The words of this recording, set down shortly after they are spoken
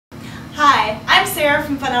Sarah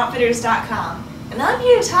from FunOutfitters.com, and I'm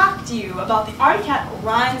here to talk to you about the Arctic Cat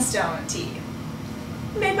Rhinestone tee.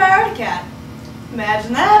 Made by Arctic Cat.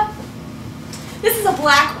 Imagine that! This is a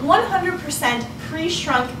black 100%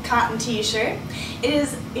 pre-shrunk cotton t-shirt. It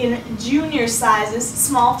is in junior sizes,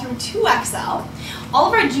 small through 2XL. All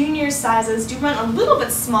of our junior sizes do run a little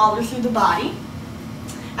bit smaller through the body.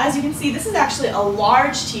 As you can see, this is actually a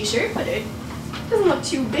large t-shirt, but it doesn't look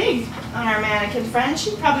too big on our mannequin friend.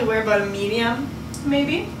 She'd probably wear about a medium,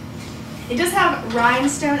 maybe. It does have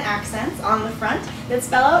rhinestone accents on the front that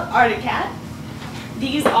spell out Arctic Cat.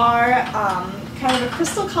 These are kind of a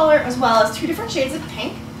crystal color as well as two different shades of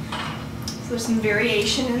pink. So there's some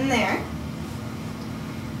variation in there.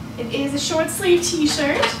 It is a short sleeve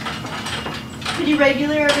t-shirt, pretty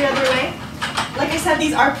regular every other way. Like I said,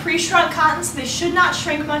 these are pre-shrunk cotton, so they should not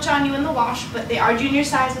shrink much on you in the wash, but they are junior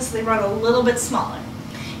sizes, so they run a little bit smaller.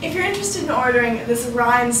 If you're interested in ordering this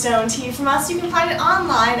rhinestone tee from us, you can find it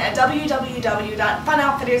online at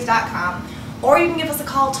www.funoutfitters.com, or you can give us a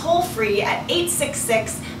call toll-free at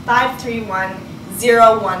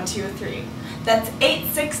 866-531-0123. That's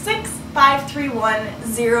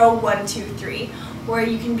 866-531-0123, where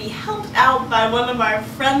you can be helped out by one of our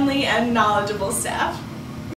friendly and knowledgeable staff.